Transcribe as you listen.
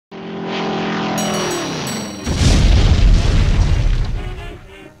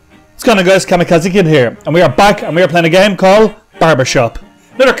What's going on, guys? KAMIKAZE Kid here, and we are back and we are playing a game called Barbershop.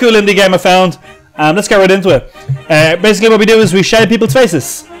 Another cool indie game I found, and let's get right into it. Basically what we do is we shave people's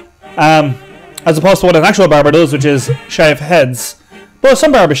faces, as opposed to what an actual barber does, which is shave heads. But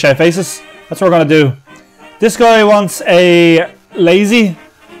some barbers shave faces. That's what we're going to do. This guy wants a lazy,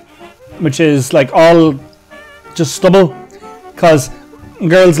 which is like all just stubble, because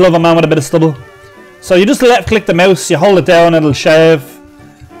girls love a man with a bit of stubble. So you just left click the mouse, you hold it down, it'll shave.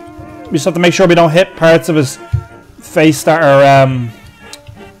 We just have to make sure we don't hit parts of his face that are,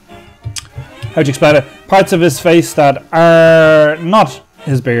 how'd you explain it? Parts of his face that are not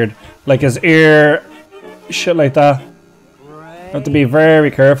his beard. Like his ear, shit like that. You have to be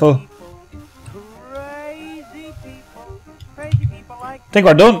very careful. I think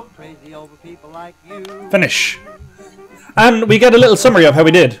we're done. Finish. And we get a little summary of how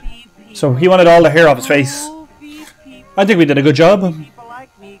we did. So he wanted all the hair off his face. I think we did a good job.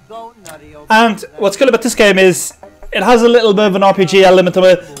 And what's cool about this game is it has a little bit of an RPG element to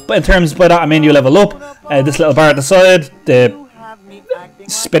it, but in terms by that I mean you level up. This little bar at the side, the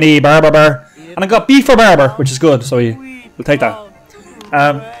spinny barber bar, and I got B for barber, which is good, so we'll take that.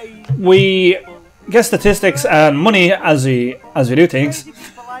 We get statistics and money as we do things,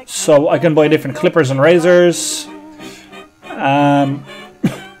 so I can buy different clippers and razors. I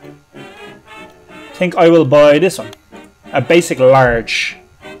think I will buy this one, a basic large.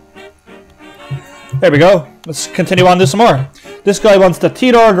 There we go. Let's continue on, do some more. This guy wants the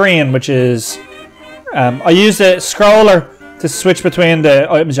Tidor green, which is... I use the scroller to switch between the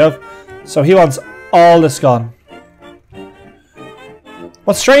items you have. So he wants all this gone.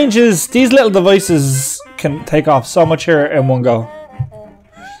 What's strange is these little devices can take off so much hair in one go.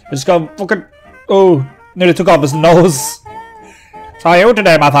 I just got fucking... Oh, nearly took off his nose. So you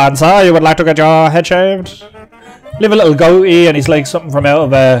today, my fancy, you would like to get your head shaved? Leave a little goatee, and he's like something from out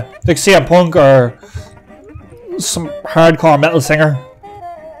of like CM Punk or some hardcore metal singer.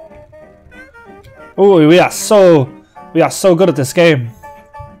 Oh, we are so good at this game.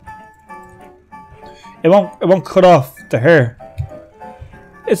 It won't cut off the hair.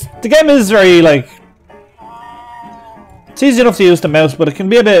 The game is very like, it's easy enough to use the mouse, but it can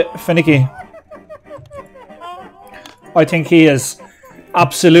be a bit finicky. I think he is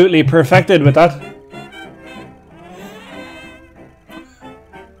absolutely perfected with that.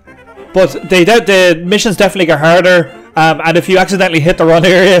 But the missions definitely get harder, and if you accidentally hit the wrong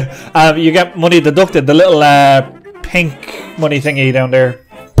area, you get money deducted. The little pink money thingy down there.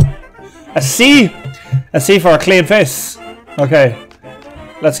 A C for a clean face. Okay,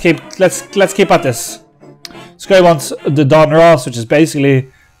 let's keep at this. This guy wants the Don Ross, which is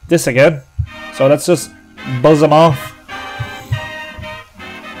basically this again. So let's just buzz him off.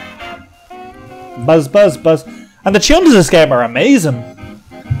 Buzz, buzz, buzz. And the tunes of this game are amazing.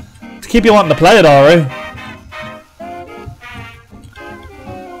 Keep you wanting to play it, alright.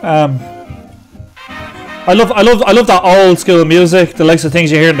 I love that old school music, the likes of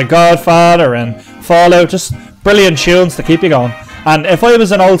things you hear in The Godfather and Fallout, just brilliant tunes to keep you going. And if I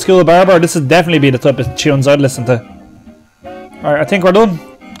was an old school barber, this would definitely be the type of tunes I'd listen to. Alright, I think we're done.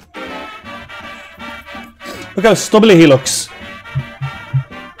 Look how stubbly he looks.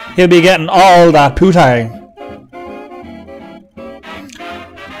 He'll be getting all that poo-tang.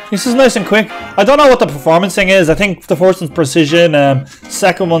 This is nice and quick. I don't know what the performance thing is. I think the first one's precision.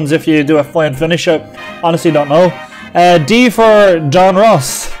 Second one's if you do a fine finish. I honestly don't know. D for John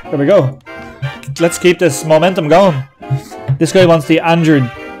Ross. There we go. Let's keep this momentum going. This guy wants the Andrew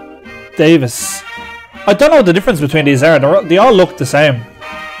Davis. I don't know what the difference between these are. They all look the same.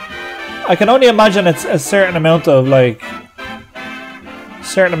 I can only imagine it's a certain amount of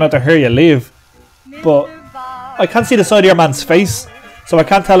hair you leave. But I can't see the side of your man's face. So I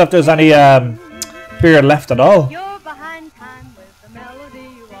can't tell if there's any beard left at all.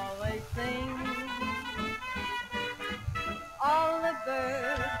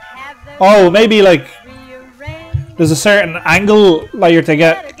 Oh, maybe like there's a certain angle layer to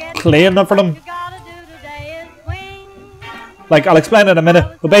get clean up for them. Like I'll explain in a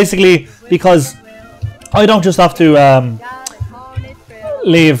minute. But basically, because I don't just have to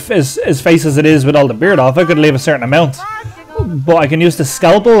leave his face as it is with all the beard off. I could leave a certain amount. But I can use the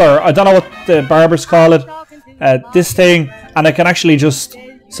scalpel, or I don't know what the barbers call it, this thing, and I can actually just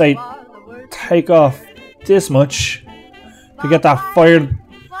say take off this much to get that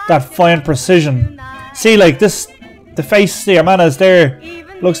fine precision. See, like this, the face your man is there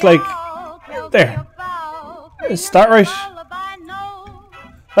looks like there. Is that right?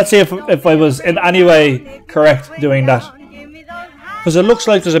 Let's see if I was in any way correct doing that, because it looks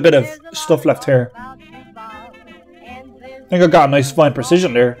like there's a bit of stuff left here. I think I got a nice fine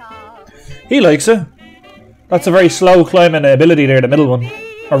precision there. He likes it. That's a very slow climbing ability there, the middle one.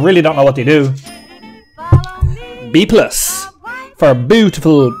 I really don't know what they do. B+ for a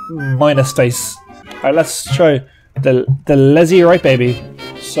beautiful minus face. Alright, let's try the lazy right, baby.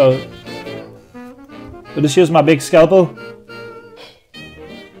 So, we'll just use my big scalpel.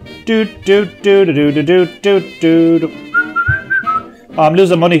 Oh, I'm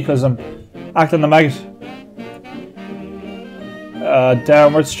losing money because I'm acting the maggot.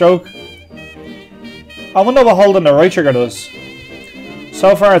 Downward stroke. I wonder what holding the right trigger does.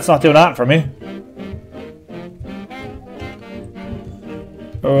 So far, it's not doing that for me.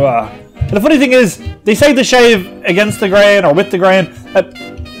 The funny thing is, they say to shave against the grain or with the grain.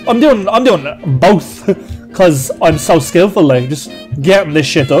 I'm doing both because I'm so skillful. Like, just getting this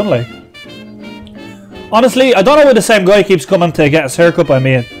shit done. Like, honestly, I don't know why the same guy keeps coming to get his haircut by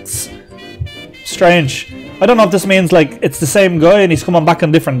me. It's strange. I don't know if this means like it's the same guy and he's coming back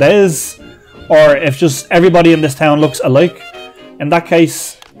on different days, or if just everybody in this town looks alike. In that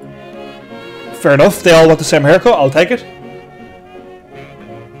case, fair enough. They all want the same haircut. I'll take it.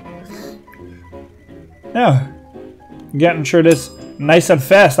 Now, getting through this nice and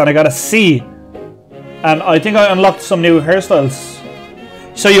fast, and I got a C. And I think I unlocked some new hairstyles.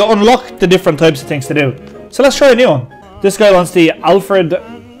 So you unlock the different types of things to do. So let's try a new one. This guy wants the Alfred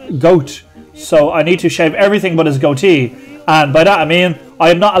goat. So I need to shave everything but his goatee. And by that I mean I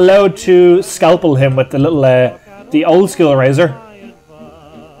am not allowed to scalpel him with the little, the old school razor.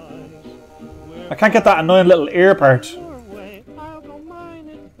 I can't get that annoying little ear part.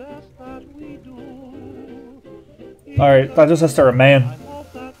 Alright, that just has to remain.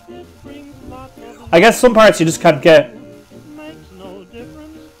 I guess some parts you just can't get.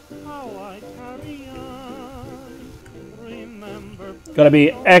 Gotta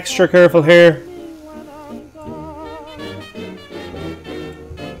be extra careful here.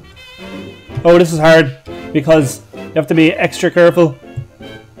 Oh, this is hard because you have to be extra careful.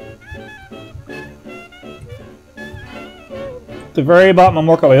 The very bottom, I'm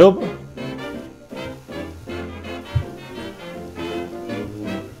working my way up.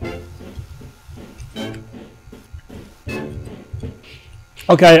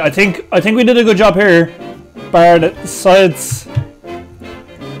 Okay, I think we did a good job here. Bar the sides.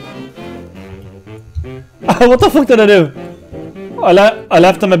 What the fuck did I do? I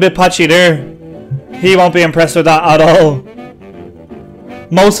left him a bit patchy there. He won't be impressed with that at all.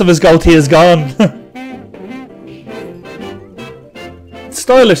 Most of his goatee is gone. It's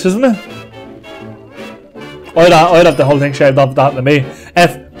stylish, isn't it? I'd have the whole thing shaved off that to me.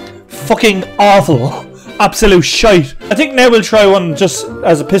 Fucking awful. Absolute shite. I think now we'll try one just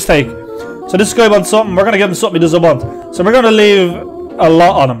as a piss take. So this guy wants something. We're going to give him something he doesn't want. So we're going to leave a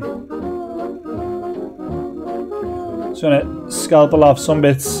lot on him. Just going to scalpel off some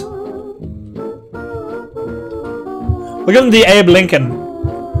bits. We'll give him the Abe Lincoln.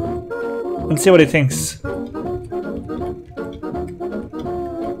 And see what he thinks.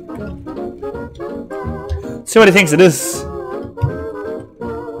 See what he thinks of this.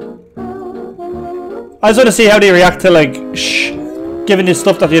 I just want to see how they react to, like, giving you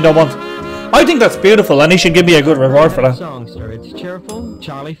stuff that you don't want. I think that's beautiful, and he should give me a good reward for that. Song, sir. It's cheerful,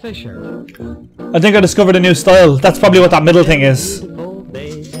 Charlie Fisher. I think I discovered a new style. That's probably what that middle thing is.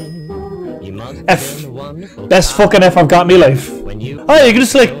 F. Best fucking F I've got in my life. Oh, you can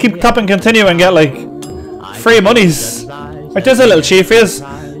just, like, keep tapping continue and get, like, free monies. Like, there's a little cheat for you.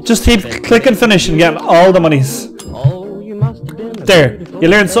 Just keep clicking finish and getting all the monies. There, you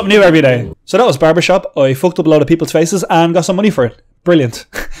learn something new every day. So that was Barbershop. I fucked up a lot of people's faces and got some money for it. Brilliant.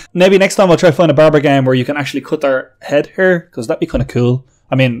 Maybe next time I'll try to find a barber game where you can actually cut their head hair, because that'd be kind of cool.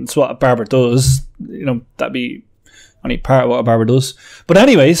 I mean, it's what a barber does. You know, that'd be only part of what a barber does. But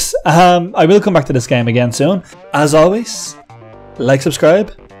anyways, I will come back to this game again soon. As always, like,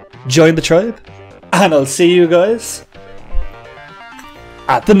 subscribe, join the tribe, and I'll see you guys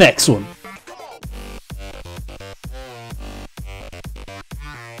at the next one.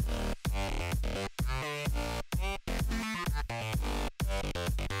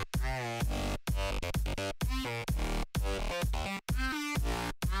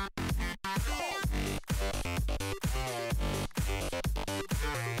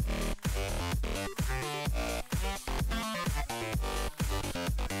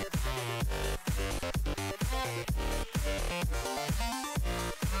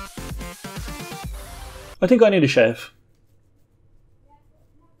 I think I need a shave.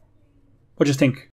 What do you think?